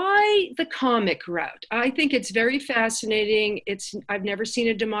 So why the comic route? I think it's very fascinating. I've never seen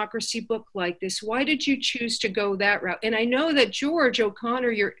a democracy book like this. Why did you choose to go that route? And I know that George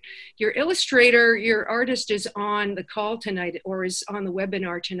O'Connor, your illustrator, your artist, is on the call tonight, or is on the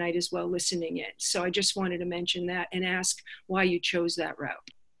webinar tonight as well, listening in. So I just wanted to mention that and ask why you chose that route.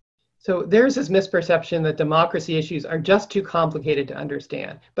 So there's this misperception that democracy issues are just too complicated to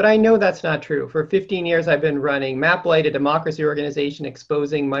understand. But I know that's not true. For 15 years, I've been running MapLight, a democracy organization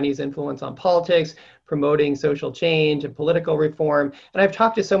exposing money's influence on politics, promoting social change and political reform. And I've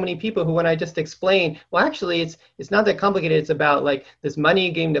talked to so many people who, when I just explain, well, actually, it's not that complicated. It's about like this money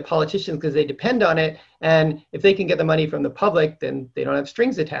given to politicians because they depend on it. And if they can get the money from the public, then they don't have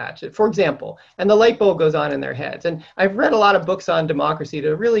strings attached, for example. And the light bulb goes on in their heads. And I've read a lot of books on democracy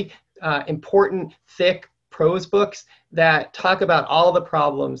that are really important, thick prose books that talk about all the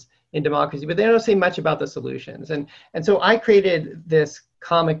problems in democracy, but they don't say much about the solutions. And so I created this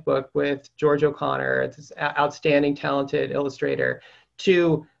comic book with George O'Connor, this outstanding, talented illustrator,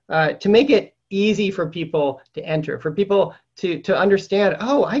 to make it easy for people to enter, for people to understand,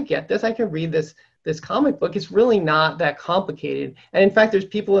 oh, I get this, I can read this comic book. It's really not that complicated. And in fact, there's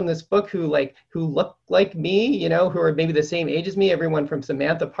people in this book who look like me, you know, who are maybe the same age as me, everyone from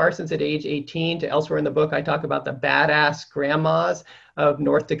Samantha Parsons at age 18 to elsewhere in the book. I talk about the badass grandmas of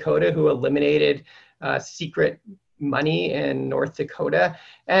North Dakota who eliminated secret money in North Dakota.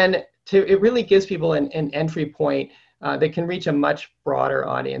 And it really gives people an entry point that can reach a much broader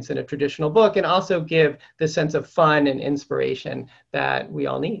audience than a traditional book, and also give the sense of fun and inspiration that we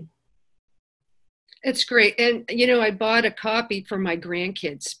all need. It's great. And, you know, I bought a copy for my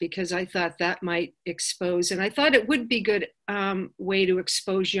grandkids because I thought that might expose, and I thought it would be a good way to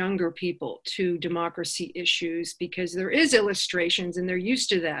expose younger people to democracy issues, because there is illustrations and they're used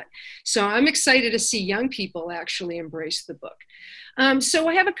to that. So I'm excited to see young people actually embrace the book. So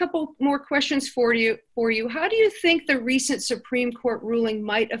I have a couple more questions for you. How do you think the recent Supreme Court ruling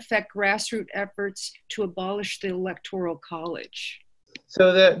might affect grassroots efforts to abolish the Electoral College?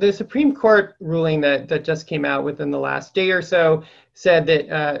 So the Supreme Court ruling that just came out within the last day or so said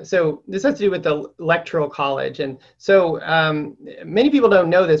that, so this has to do with the Electoral College. And so many people don't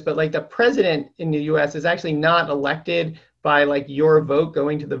know this, but like the president in the US is actually not elected by like your vote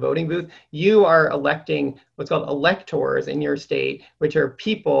going to the voting booth. You are electing what's called electors in your state, which are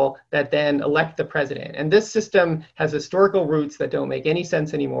people that then elect the president. And this system has historical roots that don't make any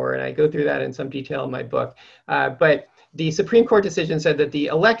sense anymore. And I go through that in some detail in my book. But the Supreme Court decision said that the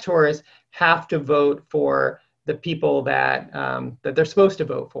electors have to vote for the people that they're supposed to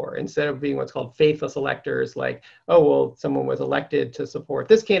vote for, instead of being what's called faithless electors, like, oh, well, someone was elected to support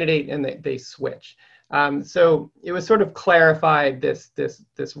this candidate and they switch. So it was sort of clarified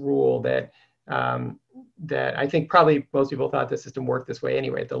this rule that I think probably most people thought the system worked this way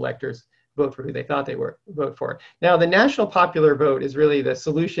anyway. The electors vote for who they thought they were vote for. Now, the national popular vote is really the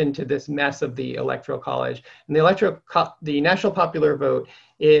solution to this mess of the Electoral College. And the national popular vote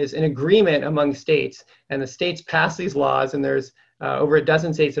is an agreement among states, and the states pass these laws, and there's over a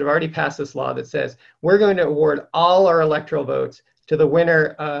dozen states that have already passed this law that says we're going to award all our electoral votes to the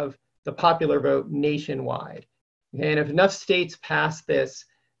winner of the popular vote nationwide. Okay? And if enough states pass this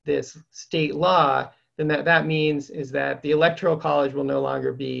state law, then that means is that the Electoral College will no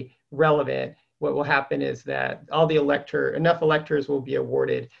longer be relevant. What will happen is that enough electors will be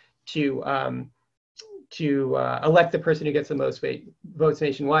awarded to elect the person who gets the most votes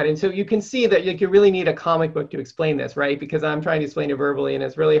nationwide. And so you can see that you really need a comic book to explain this, right? Because I'm trying to explain it verbally and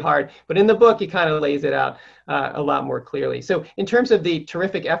it's really hard. But in the book, he kind of lays it out a lot more clearly. So in terms of the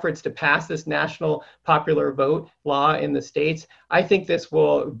terrific efforts to pass this national popular vote law in the states, I think this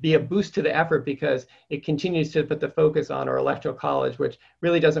will be a boost to the effort because it continues to put the focus on our electoral college, which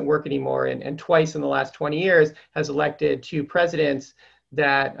really doesn't work anymore. And twice in the last 20 years has elected two presidents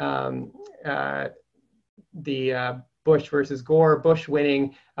that the Bush versus Gore, Bush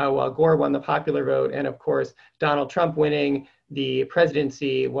winning while Gore won the popular vote, and of course, Donald Trump winning the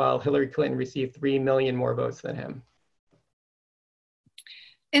presidency while Hillary Clinton received 3 million more votes than him.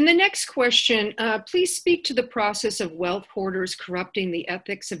 And the next question, please speak to the process of wealth hoarders corrupting the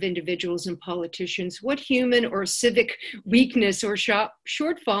ethics of individuals and politicians. What human or civic weakness or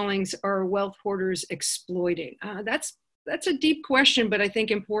shortfallings are wealth hoarders exploiting? That's a deep question, but I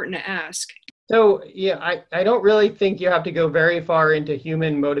think important to ask. So yeah, I don't really think you have to go very far into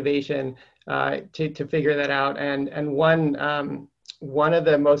human motivation to figure that out. And one of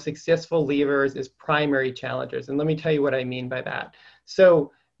the most successful levers is primary challengers. And let me tell you what I mean by that.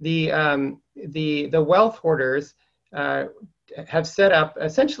 So the wealth hoarders have set up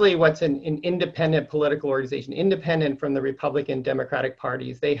essentially what's an independent political organization, independent from the Republican Democratic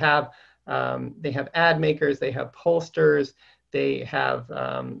parties. They have ad makers, they have pollsters, they have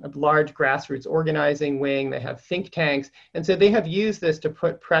a large grassroots organizing wing, they have think tanks. And so they have used this to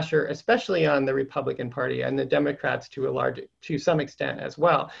put pressure, especially on the Republican Party and the Democrats to some extent as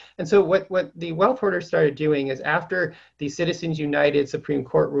well. And so what the wealth hoarders started doing is after the Citizens United Supreme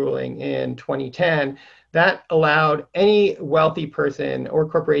Court ruling in 2010, that allowed any wealthy person or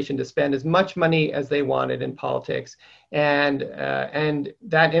corporation to spend as much money as they wanted in politics. And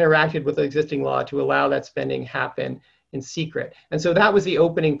that interacted with the existing law to allow that spending happen in secret. And so that was the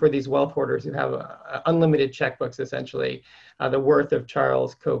opening for these wealth hoarders who have unlimited checkbooks, essentially. The worth of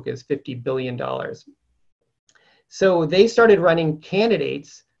Charles Koch is $50 billion. So they started running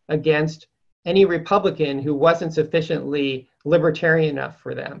candidates against any Republican who wasn't sufficiently libertarian enough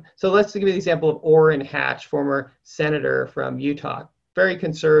for them. So let's give you the example of Orrin Hatch, former senator from Utah, very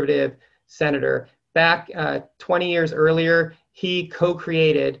conservative senator. Back 20 years earlier, he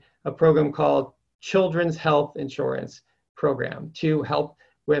co-created a program called Children's Health Insurance Program to help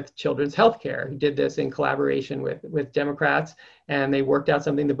with children's health care. He did this in collaboration with Democrats, and they worked out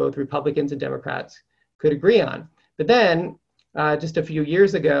something that both Republicans and Democrats could agree on. But then, just a few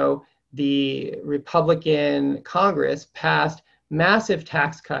years ago, the Republican Congress passed massive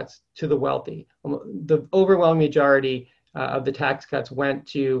tax cuts to the wealthy. The overwhelming majority of the tax cuts went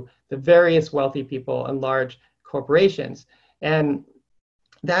to the various wealthy people and large corporations. And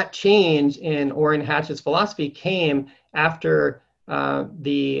that change in Orrin Hatch's philosophy came after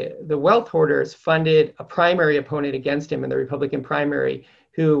the wealth hoarders funded a primary opponent against him in the Republican primary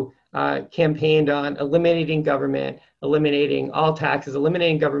who campaigned on eliminating government, eliminating all taxes,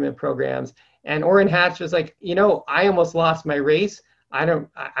 eliminating government programs. And Orrin Hatch was like, you know, I almost lost my race. I'm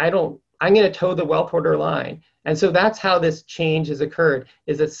going to toe the wealth hoarder line. And so that's how this change has occurred,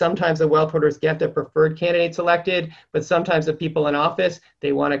 is that sometimes the wealth hoarders get their preferred candidates elected, but sometimes the people in office,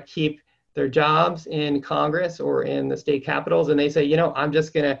 they want to keep their jobs in Congress or in the state capitals. And they say, you know, I'm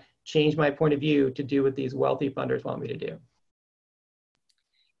just going to change my point of view to do what these wealthy funders want me to do.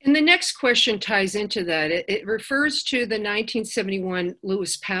 And the next question ties into that. It refers to the 1971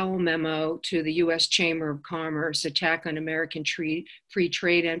 Lewis Powell memo to the U.S. Chamber of Commerce, attack on American free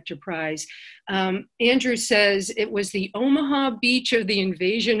trade enterprise. Andrew says it was the Omaha Beach of the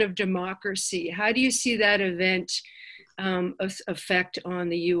invasion of democracy. How do you see that event effect on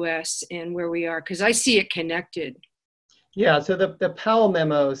the U.S. and where we are? Because I see it connected. Yeah, so the Powell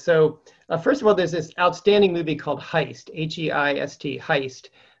memo. So first of all, there's this outstanding movie called Heist, H-E-I-S-T, Heist,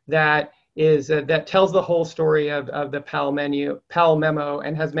 that tells the whole story of the Powell memo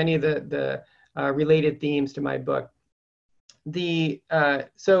and has many of the related themes to my book.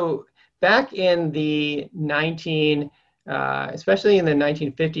 So back in the especially in the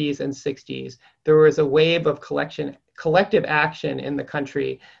 1950s and 60s, there was a wave of collective action in the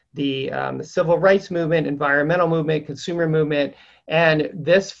country. The civil rights movement, environmental movement, consumer movement, and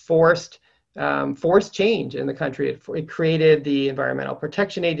this forced change in the country. It created the Environmental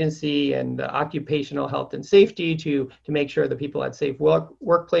Protection Agency and the Occupational Health and Safety to make sure that people had safe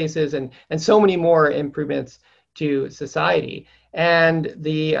workplaces and so many more improvements to society. And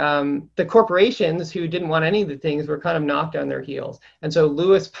the corporations who didn't want any of the things were kind of knocked on their heels. And so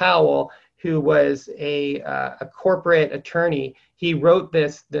Lewis Powell, who was a corporate attorney, he wrote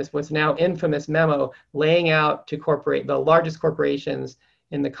this what's now infamous memo laying out to the largest corporations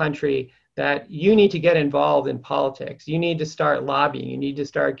in the country that you need to get involved in politics. You need to start lobbying. You need to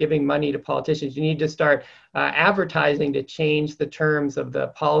start giving money to politicians. You need to start advertising to change the terms of the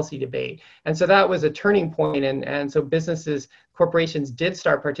policy debate. And so that was a turning point. And so businesses, corporations did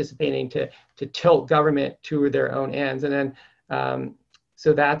start participating to tilt government to their own ends. And then,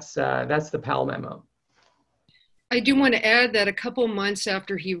 so that's the Powell memo. I do want to add that a couple months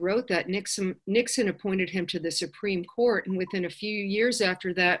after he wrote that, Nixon appointed him to the Supreme Court, and within a few years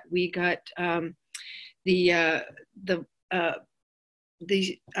after that, we got the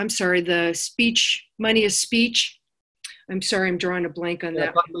speech, money is speech. I'm sorry, I'm drawing a blank on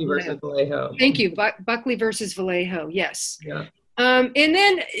that. Buckley versus Vallejo. Thank you, Buckley versus Vallejo. Yes. Yeah. And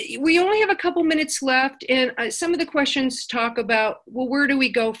then we only have a couple minutes left, and some of the questions talk about, well, where do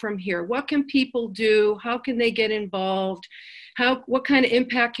we go from here? What can people do? How can they get involved? What kind of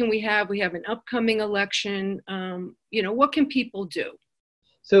impact can we have? We have an upcoming election. What can people do?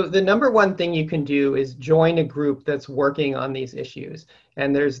 So the number one thing you can do is join a group that's working on these issues.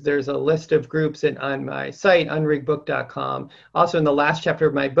 And there's a list of groups on my site, unrigbook.com. Also in the last chapter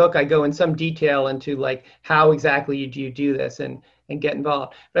of my book, I go in some detail into like how exactly you do this and get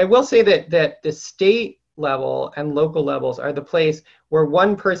involved. But I will say that the state level and local levels are the place where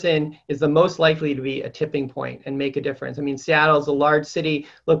one person is the most likely to be a tipping point and make a difference. I mean, Seattle is a large city.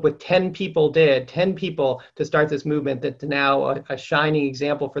 Look what 10 people did, 10 people to start this movement that's now a shining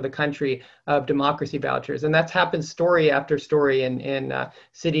example for the country of democracy vouchers. And that's happened story after story in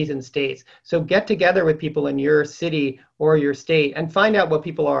cities and states. So get together with people in your city or your state and find out what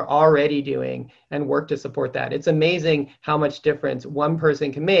people are already doing and work to support that. It's amazing how much difference one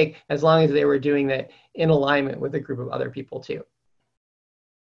person can make as long as they were doing that in alignment with a group of other people too.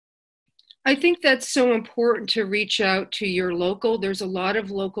 I think that's so important to reach out to your local. There's a lot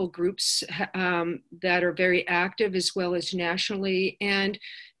of local groups that are very active as well as nationally. And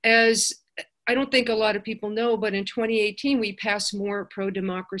as I don't think a lot of people know, but in 2018, we passed more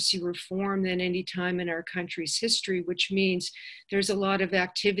pro-democracy reform than any time in our country's history, which means there's a lot of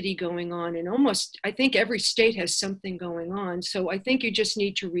activity going on, and I think every state has something going on. So I think you just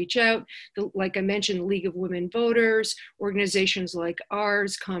need to reach out. Like I mentioned, League of Women Voters, organizations like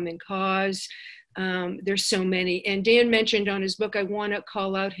ours, Common Cause. There's so many. And Dan mentioned on his book, I want to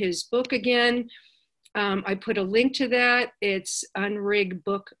call out his book again. I put a link to that. It's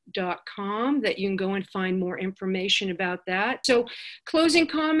unriggbook.com that you can go and find more information about that. So closing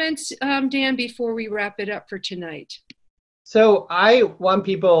comments, Dan, before we wrap it up for tonight. So I want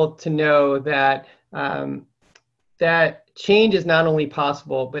people to know that that change is not only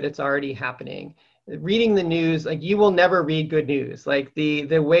possible, but it's already happening. Reading the news, like you will never read good news. Like the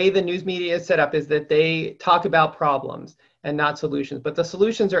way the news media is set up is that they talk about problems and not solutions, but the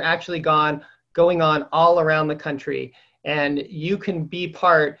solutions are actually going on all around the country, and you can be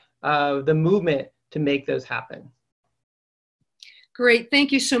part of the movement to make those happen. Great,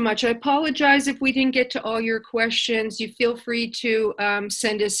 thank you so much. I apologize if we didn't get to all your questions. You feel free to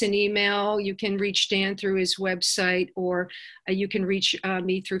send us an email. You can reach Dan through his website, or you can reach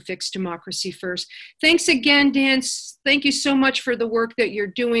me through Fix Democracy First. Thanks again, Dan. Thank you so much for the work that you're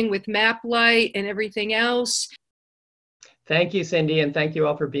doing with MapLight and everything else. Thank you, Cindy, and thank you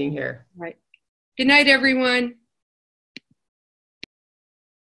all for being here. All right. Good night, everyone.